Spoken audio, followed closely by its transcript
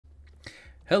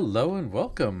Hello and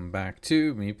welcome back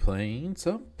to me playing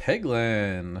some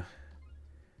Peglin.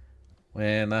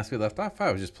 When last we left off,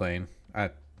 I was just playing.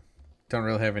 I don't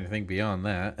really have anything beyond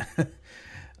that.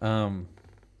 um,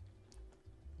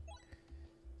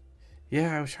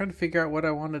 yeah, I was trying to figure out what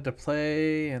I wanted to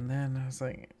play, and then I was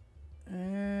like,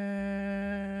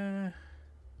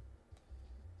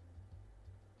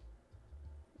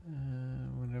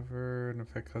 whenever an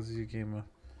effect causes you game of...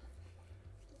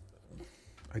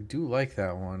 I do like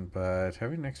that one, but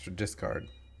having an extra discard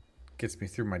gets me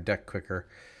through my deck quicker.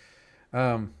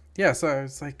 Yeah, so I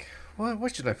was like,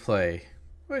 what should I play?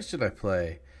 What should I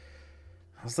play?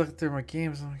 I was looking through my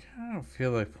games. I'm like, I don't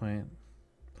feel like playing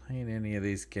any of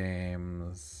these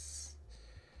games.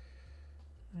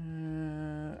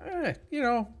 Peglin.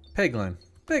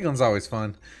 Peglin's always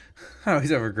fun. I always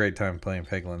have a great time playing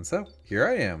Peglin. So here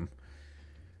I am.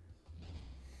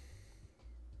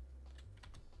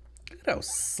 Look at how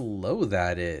slow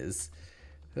that is.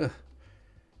 Ugh.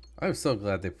 I'm so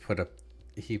glad they put up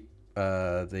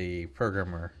the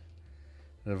programmer,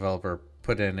 the developer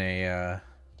put in a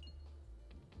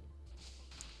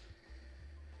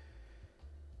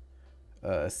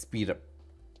speed up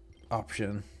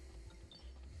option.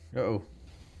 Uh-oh.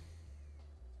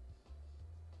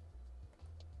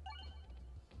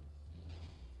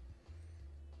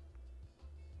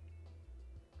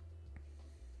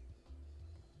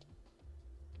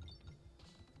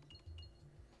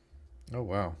 Oh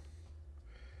wow.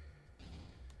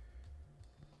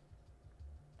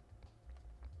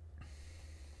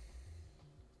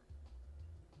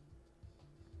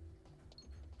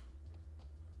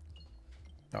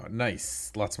 Oh,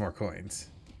 nice. Lots more coins.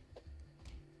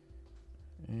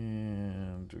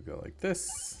 And we go like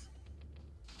this.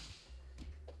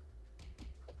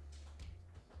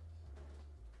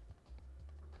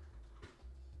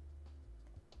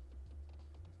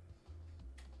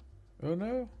 Oh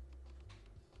no.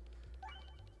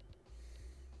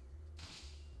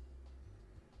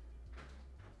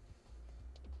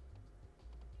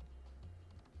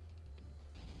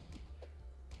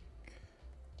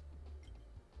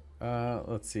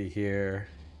 Let's see here.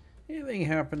 Anything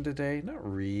happened today? Not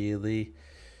really.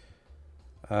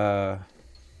 I'm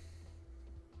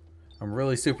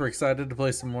really super excited to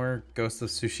play some more Ghost of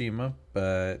Tsushima,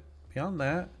 but beyond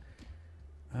that,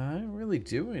 I didn't really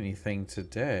do anything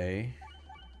today.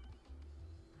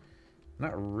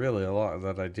 Not really a lot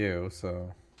that I do,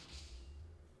 so.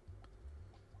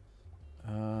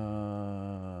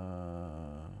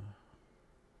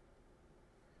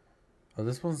 Oh,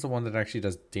 this one's the one that actually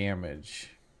does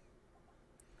damage.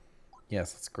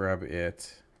 Yes, let's grab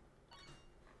it.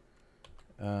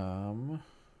 I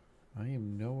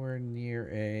am nowhere near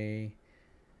a...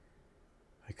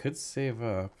 I could save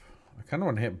up. I kind of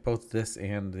want to hit both this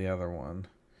and the other one.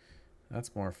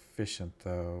 That's more efficient,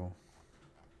 though.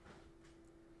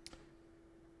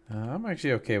 I'm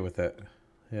actually okay with it.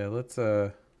 Yeah, let's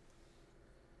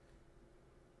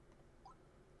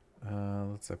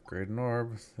upgrade an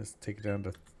orb. Let's take it down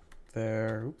to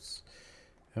there. Oops.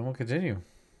 And we'll continue.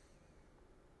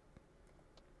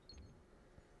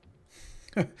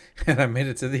 And I made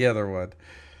it to the other one.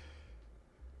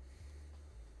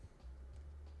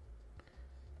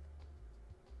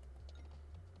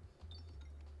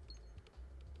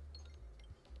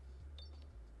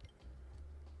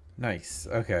 Nice.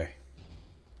 Okay.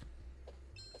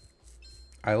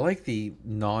 I like the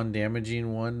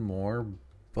non-damaging one more,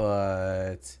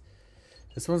 but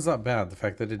this one's not bad. The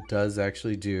fact that it does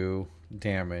actually do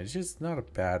damage is not a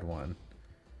bad one.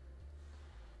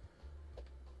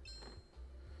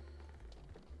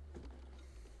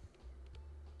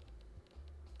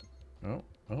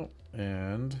 Oh,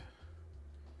 and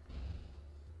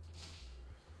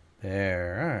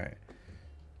there. All right.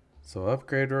 So we'll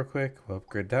upgrade real quick. We'll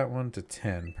upgrade that one to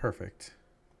 10. Perfect.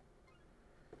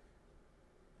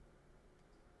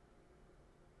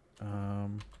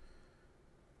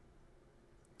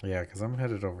 Yeah, because I'm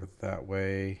headed over that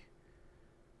way.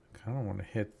 Kind of want to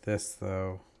hit this,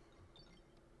 though.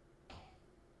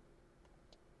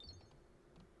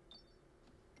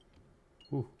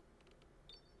 Ooh.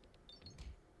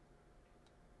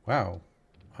 Wow.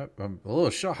 I'm a little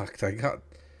shocked. I got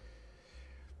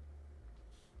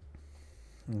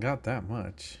that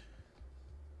much.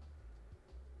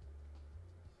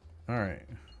 All right.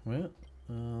 Well,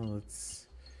 let's...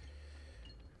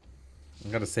 I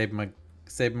gotta save my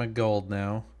gold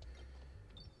now.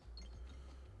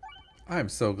 I'm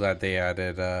so glad they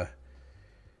added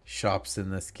shops in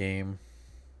this game.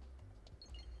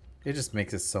 It just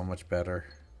makes it so much better.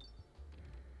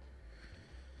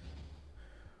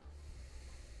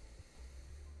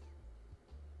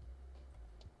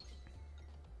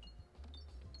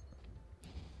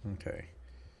 Okay.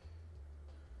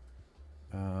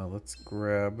 Let's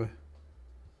grab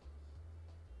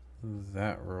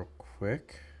that real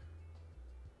quick.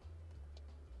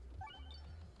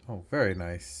 Oh, very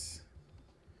nice.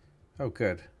 Oh,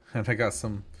 good. And I got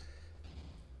some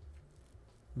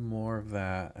more of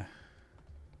that.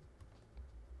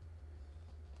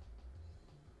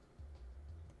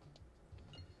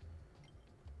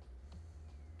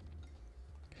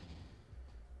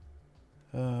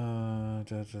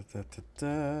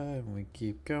 And we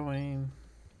keep going.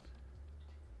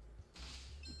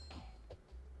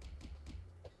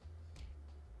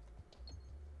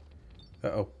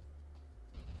 Uh-oh.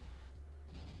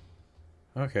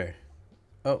 Okay.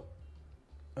 Oh.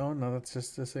 Oh, no, that's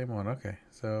just the same one. Okay.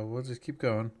 So we'll just keep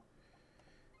going.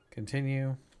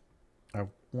 Continue. I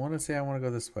want to say I want to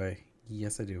go this way.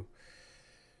 Yes, I do.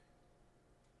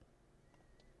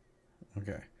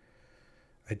 Okay.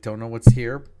 I don't know what's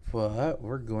here, but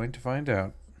we're going to find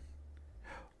out.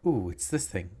 Ooh, it's this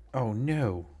thing. Oh,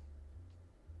 no.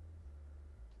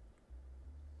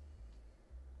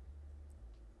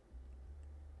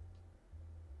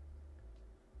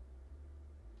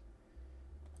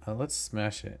 Let's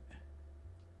smash it.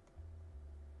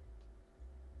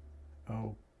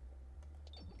 Oh.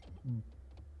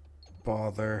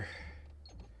 Bother.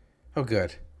 Oh,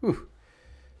 good. Whew.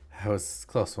 That was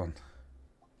a close one.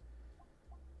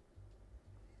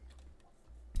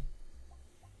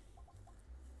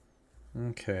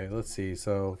 Okay, let's see.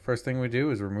 So, first thing we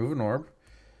do is remove an orb.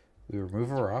 We remove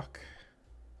a rock.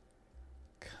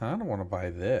 Kind of want to buy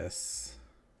this.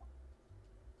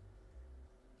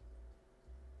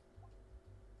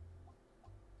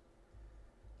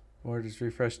 Or does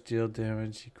refresh deal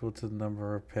damage equal to the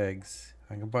number of pegs?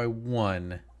 I can buy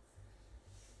one.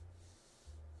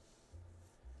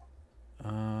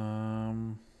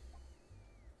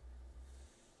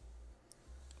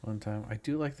 One time. I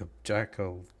do like the jack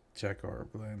orb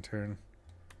lantern.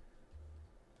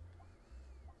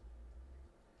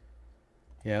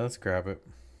 Yeah, let's grab it.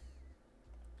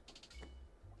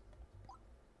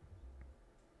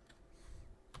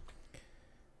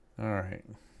 Alright.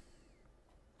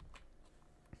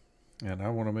 And I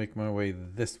want to make my way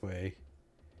this way.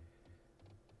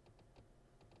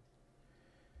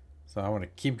 So I want to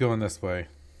keep going this way.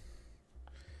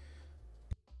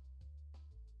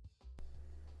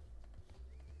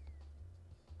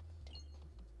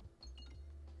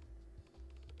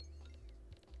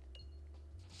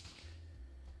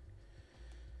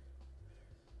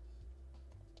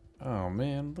 Oh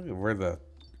man, look at where the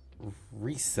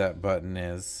reset button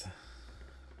is.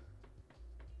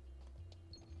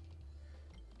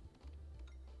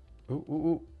 Ooh, ooh,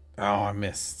 ooh. Oh, I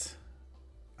missed.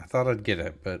 I thought I'd get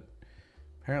it, but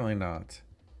apparently not.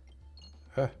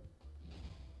 Huh.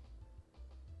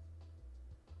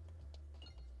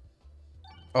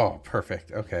 Oh,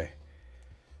 perfect. Okay.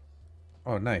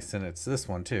 Oh, nice. And it's this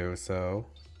one too, so...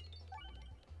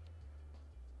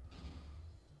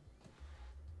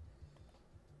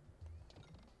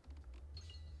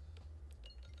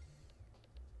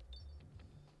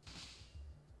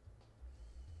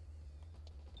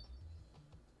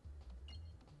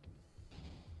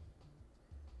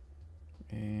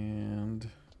 And...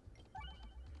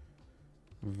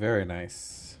 Very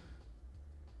nice.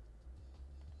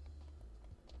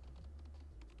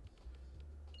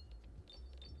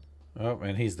 Oh,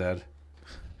 and he's dead.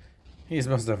 He's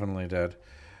most definitely dead.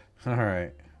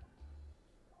 Alright.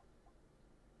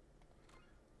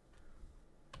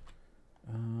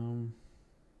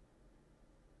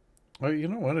 Well, you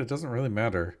know what? It doesn't really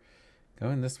matter.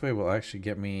 Going this way will actually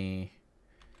get me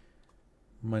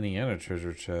money and a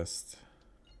treasure chest.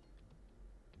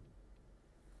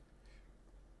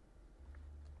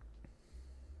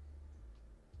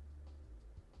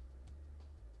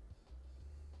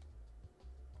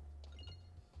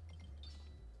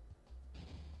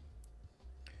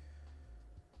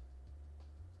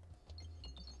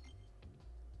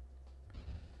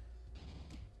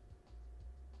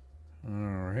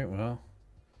 Alright, well.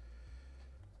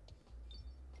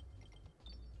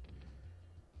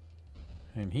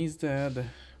 And he's dead.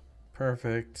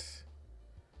 Perfect.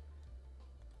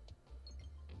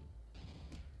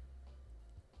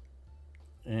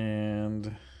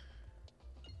 And...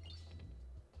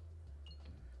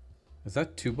 Is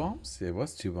that 2 bombs? Yeah, it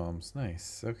was 2 bombs.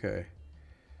 Nice. Okay.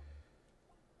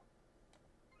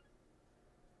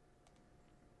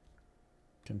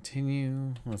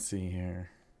 Continue. Let's see here.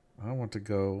 I want to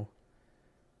go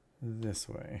this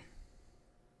way.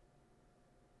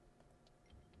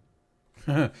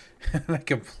 I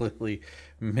completely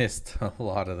missed a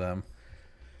lot of them.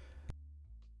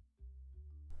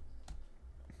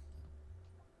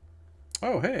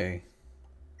 Oh, hey.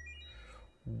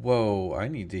 Whoa, I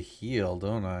need to heal,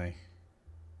 don't I?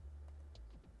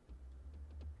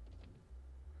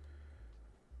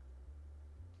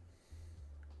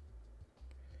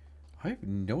 I have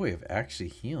no way of actually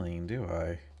healing, do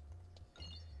I?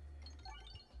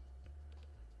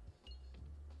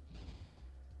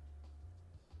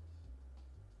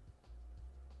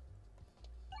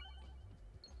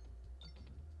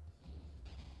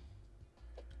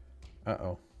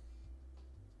 Uh-oh.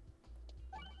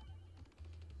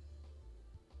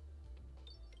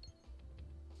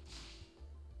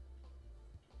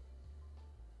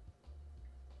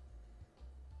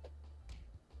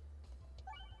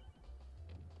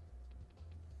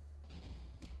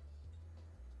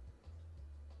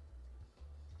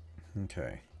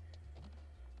 Okay.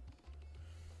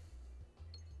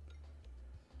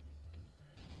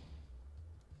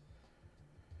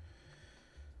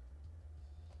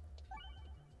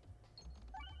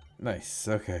 Nice,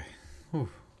 okay. Whew.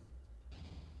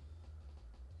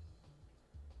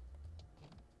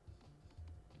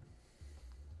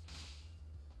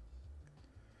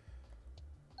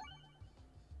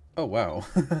 Oh, wow.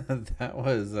 That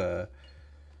was,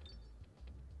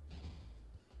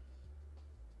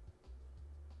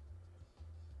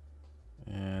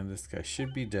 And this guy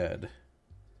should be dead.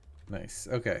 Nice,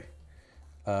 okay.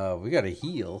 We gotta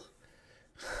heal.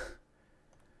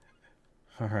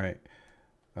 Alright.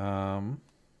 Alright,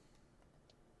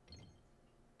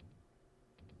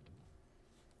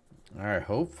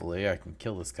 hopefully I can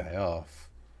kill this guy off.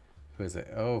 Who is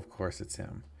it? Oh, of course it's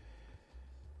him.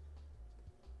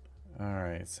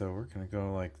 Alright, so we're gonna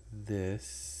go like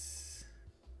this.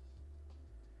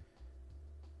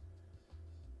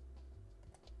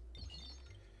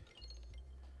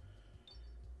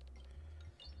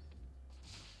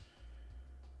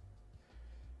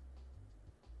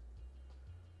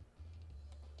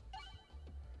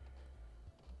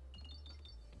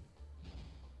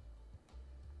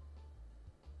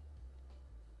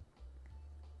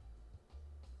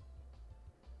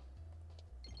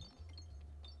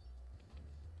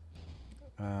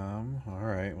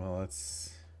 Alright, well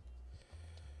let's...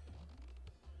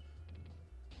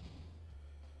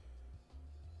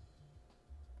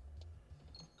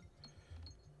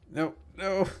 No,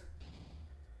 no!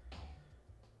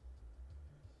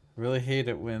 Really hate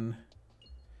it when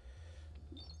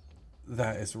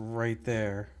that is right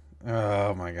there.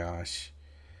 Oh my gosh.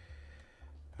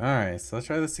 Alright, so let's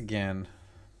try this again.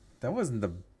 That wasn't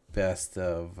the best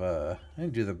of, I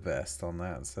didn't do the best on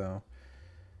that, so...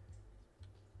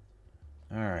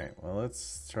 Alright, well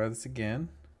let's try this again.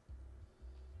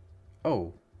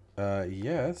 Oh,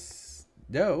 yes.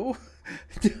 No.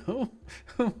 No.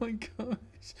 Oh my gosh.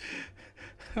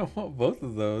 I want both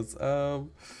of those.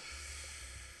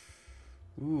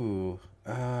 Ooh.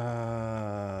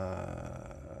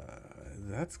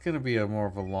 That's gonna be a more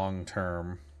of a long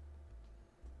term.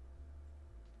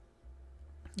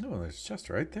 Oh, there's just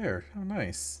right there. Oh,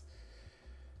 nice.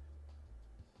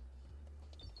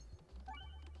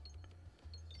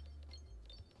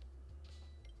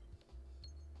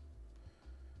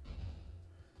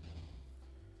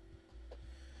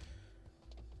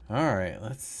 Alright,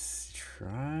 let's try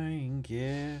and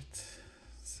get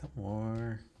some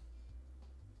more.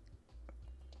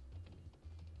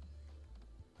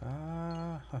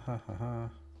 Ha ha ha ha.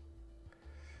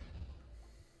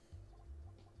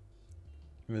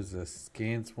 What is this?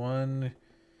 Gains 1.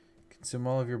 Consume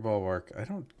all of your bulwark. I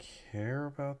don't care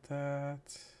about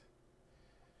that.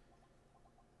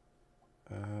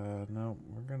 No,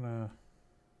 we're gonna...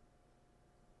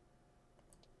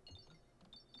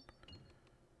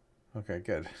 Okay,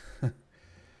 good.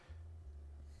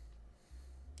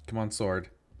 Come on, sword.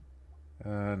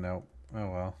 No. Oh,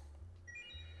 well.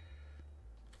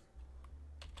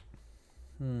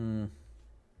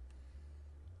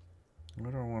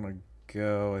 Where do I want to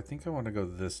go? I think I want to go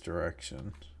this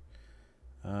direction.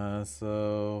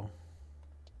 So...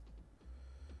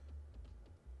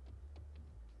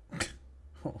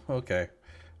 Okay.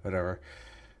 Whatever.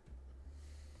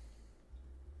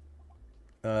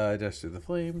 Dash through the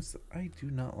flames. I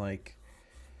do not like...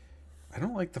 I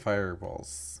don't like the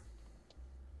fireballs.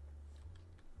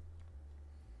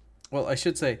 Well, I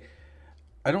should say,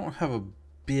 I don't have a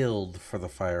build for the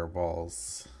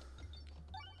fireballs.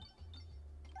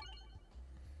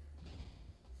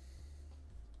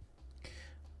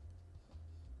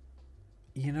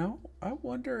 You know, I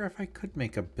wonder if I could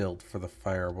make a build for the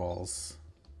fireballs.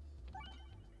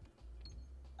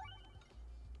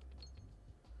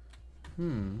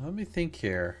 Let me think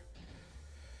here.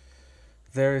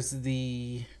 There's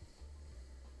the...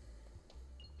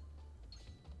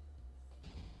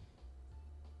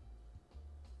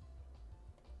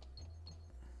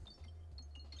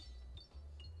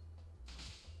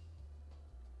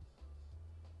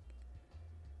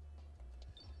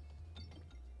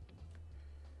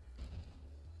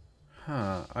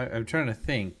 I'm trying to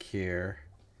think here.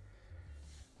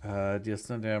 Deals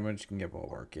no damage, can get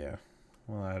bulwark, yeah.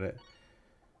 We'll add it.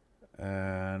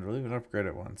 And we'll even upgrade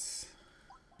it once.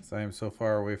 So I am so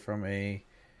far away from a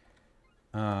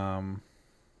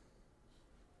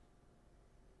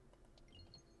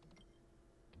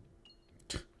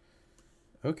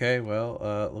okay,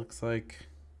 well, looks like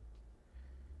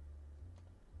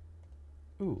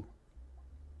ooh.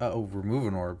 Oh, remove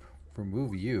an orb.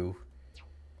 Remove you.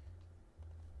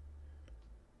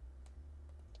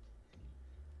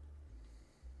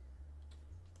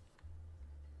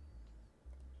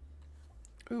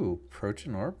 Ooh, approach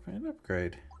an orb and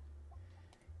upgrade.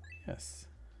 Yes.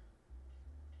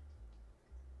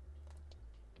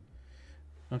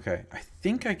 Okay, I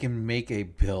think I can make a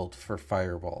build for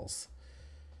fireballs.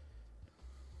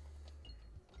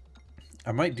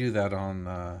 I might do that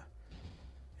on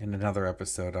in another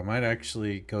episode. I might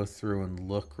actually go through and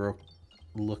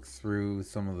look through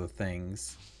some of the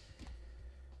things.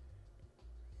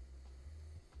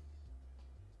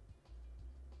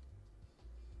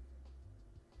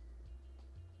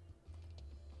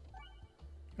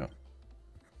 Oh.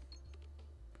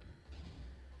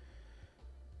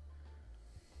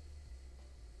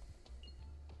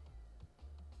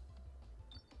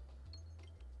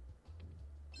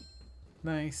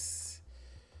 Nice.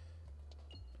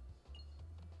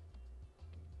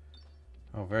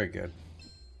 Oh, very good.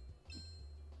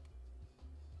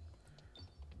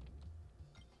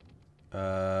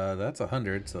 That's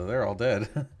 100, so they're all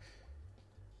dead.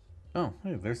 Oh,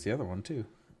 hey, there's the other one too.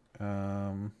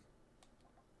 Oh,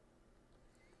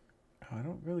 I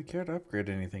don't really care to upgrade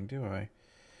anything, do I?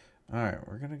 Alright,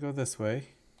 we're gonna go this way.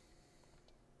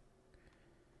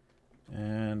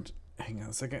 And hang on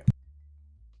a second.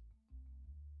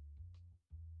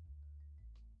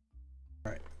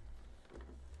 Alright.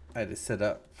 I had to set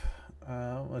up.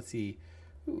 Let's see.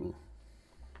 Ooh.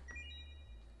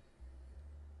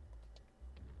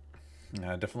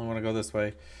 I definitely want to go this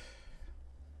way.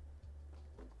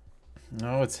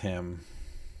 No, it's him.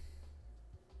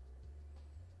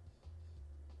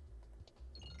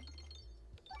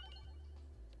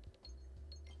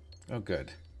 Oh,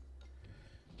 good.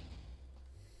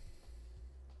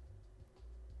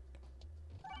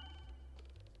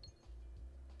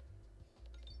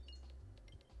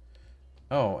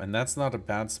 Oh, and that's not a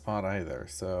bad spot either,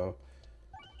 so...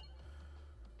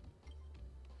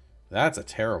 That's a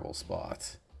terrible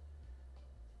spot.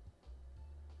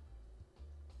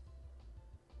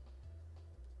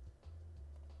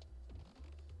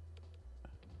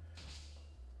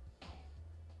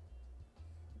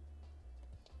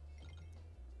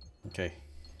 Okay.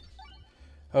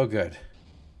 Oh, good.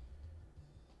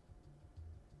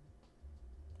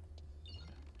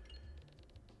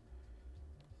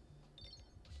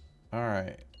 All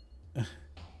right.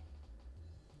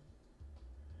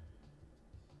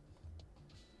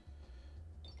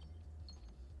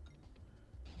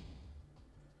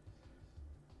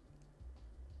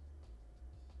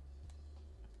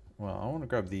 Well, I want to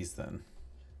grab these then.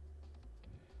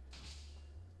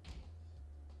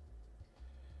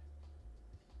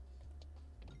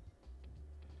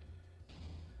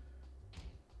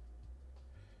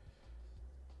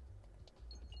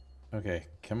 Okay,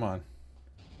 come on.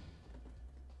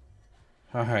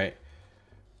 All right.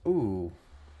 Ooh.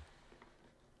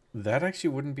 That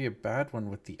actually wouldn't be a bad one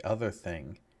with the other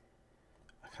thing.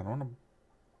 I kind of want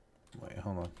to... Wait,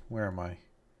 hold on. Where am I?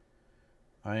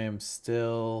 I am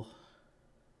still...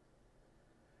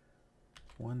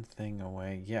 one thing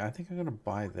away. Yeah, I think I'm going to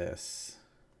buy this.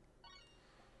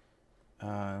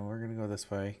 We're going to go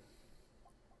this way.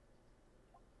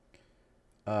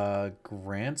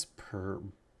 Grants per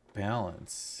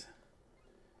balance.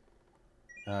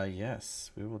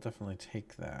 Yes, we will definitely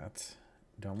take that.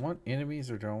 Don't want enemies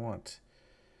or don't want...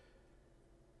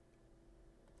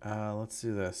 let's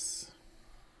do this.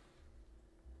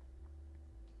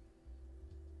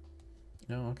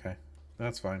 No, okay.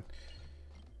 That's fine.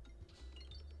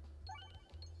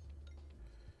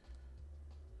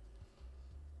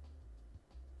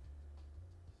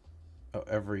 Oh,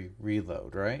 every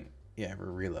reload, right? Yeah, every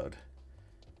reload.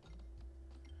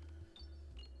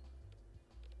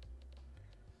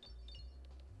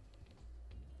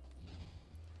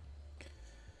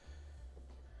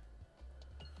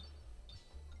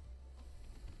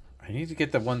 I need to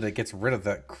get the one that gets rid of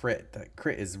that crit. That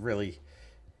crit is really...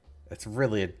 That's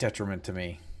really a detriment to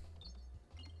me.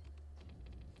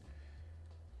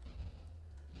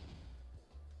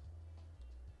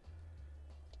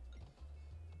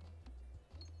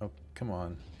 Oh, come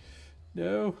on.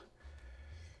 No.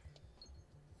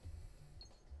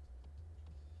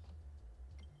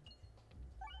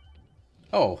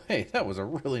 Oh, hey, that was a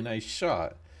really nice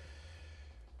shot.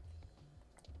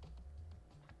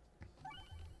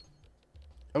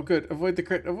 Oh, good. Avoid the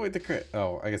crit. Avoid the crit.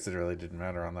 Oh, I guess it really didn't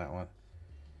matter on that one.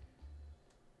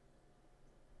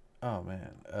 Oh,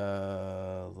 man.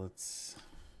 Let's...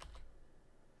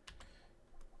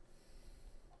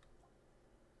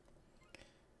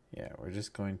 Yeah, we're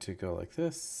just going to go like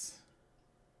this.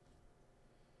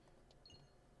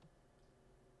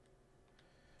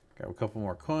 Grab a couple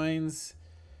more coins.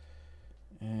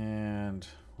 And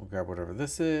we'll grab whatever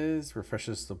this is.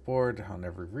 Refreshes the board on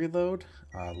every reload.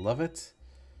 I love it.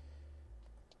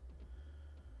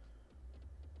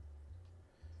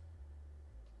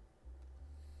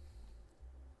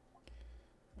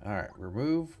 Alright,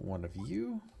 remove one of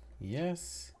you.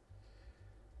 Yes.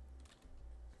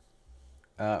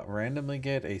 Randomly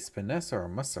get a Spinessa or a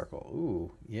Must Circle.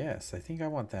 Ooh, yes, I think I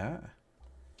want that.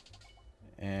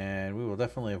 And we will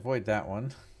definitely avoid that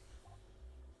one.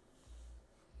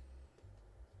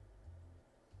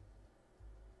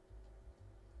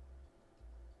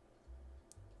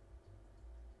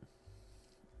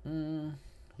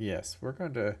 Yes, we're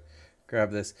going to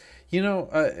grab this. You know,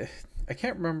 I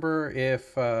can't remember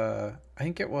if I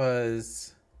think it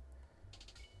was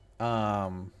I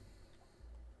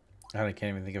can't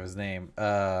even think of his name.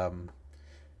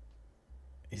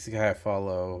 He's the guy I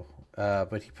follow,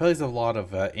 but he plays a lot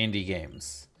of indie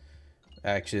games.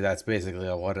 Actually, that's basically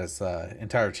what his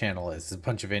entire channel is a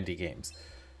bunch of indie games.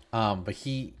 But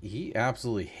he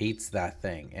absolutely hates that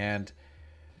thing, and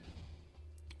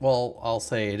well, I'll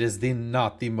say it is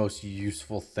not the most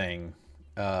useful thing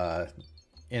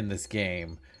in this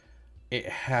game. It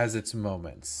has its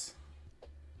moments.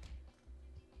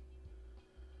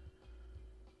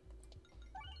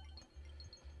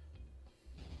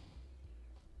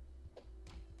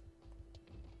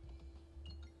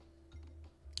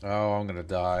 Oh, I'm gonna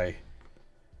die.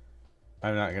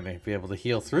 I'm not gonna be able to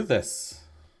heal through this.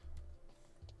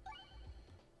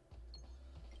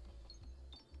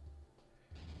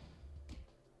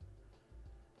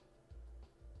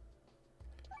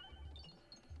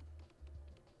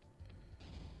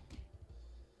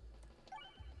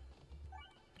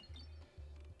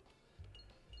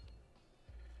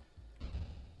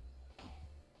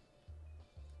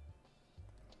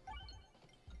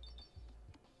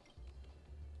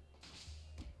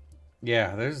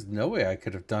 Yeah, there's no way I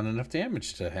could have done enough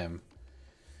damage to him.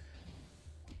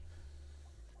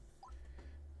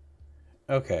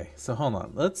 Okay, so hold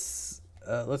on. Let's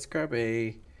grab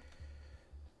a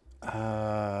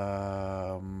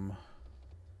oh,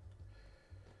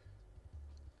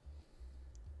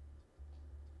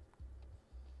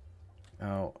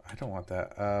 I don't want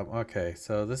that. Okay,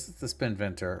 so this is the spin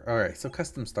venter. All right, so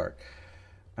custom start.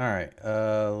 All right,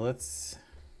 let's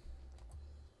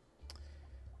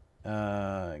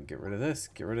get rid of this,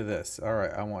 get rid of this. All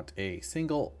right, I want a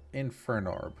single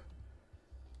Infernorb.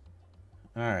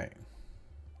 All right.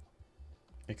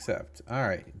 Accept. All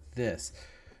right, this.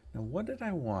 Now, what did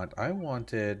I want? I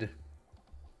wanted...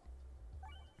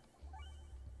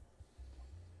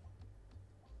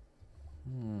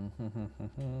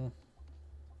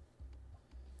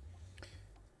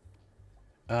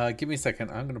 give me a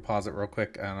second. I'm going to pause it real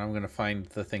quick, and I'm going to find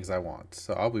the things I want.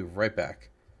 So I'll be right back.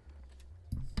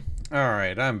 All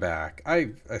right, I'm back.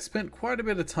 I spent quite a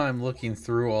bit of time looking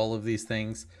through all of these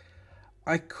things.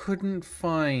 I couldn't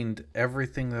find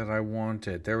everything that I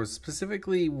wanted. There was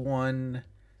specifically one...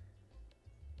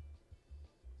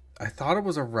 I thought it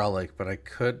was a relic, but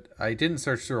I didn't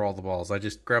search through all the balls. I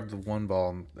just grabbed the one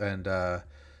ball and the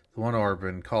one orb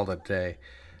and called it a day.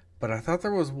 But I thought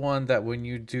there was one that when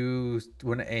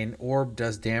an orb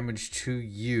does damage to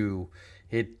you,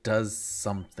 it does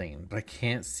something. But I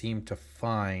can't seem to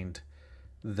find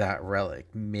that relic.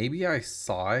 Maybe I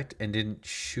saw it and didn't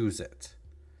choose it.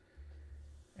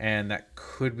 And that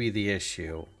could be the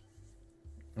issue.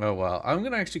 Oh well. I'm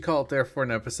going to actually call it there for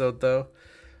an episode though.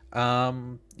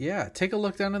 Yeah, take a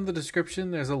look down in the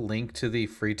description. There's a link to the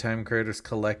Free Time Creators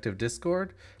Collective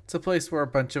Discord. It's a place where a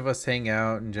bunch of us hang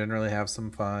out and generally have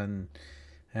some fun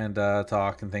and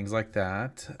talk and things like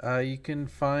that. You can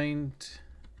find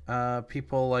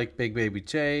people like Big Baby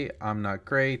J, I'm Not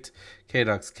Great,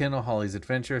 K-Dog's Kennel, Holly's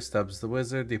Adventure, Stubbs the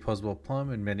Wizard, The Opposable Plum,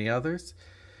 and many others.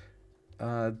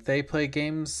 They play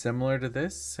games similar to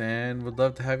this and would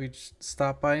love to have you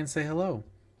stop by and say hello.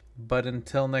 But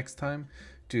until next time,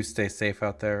 do stay safe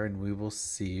out there, and we will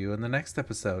see you in the next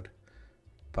episode.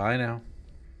 Bye now.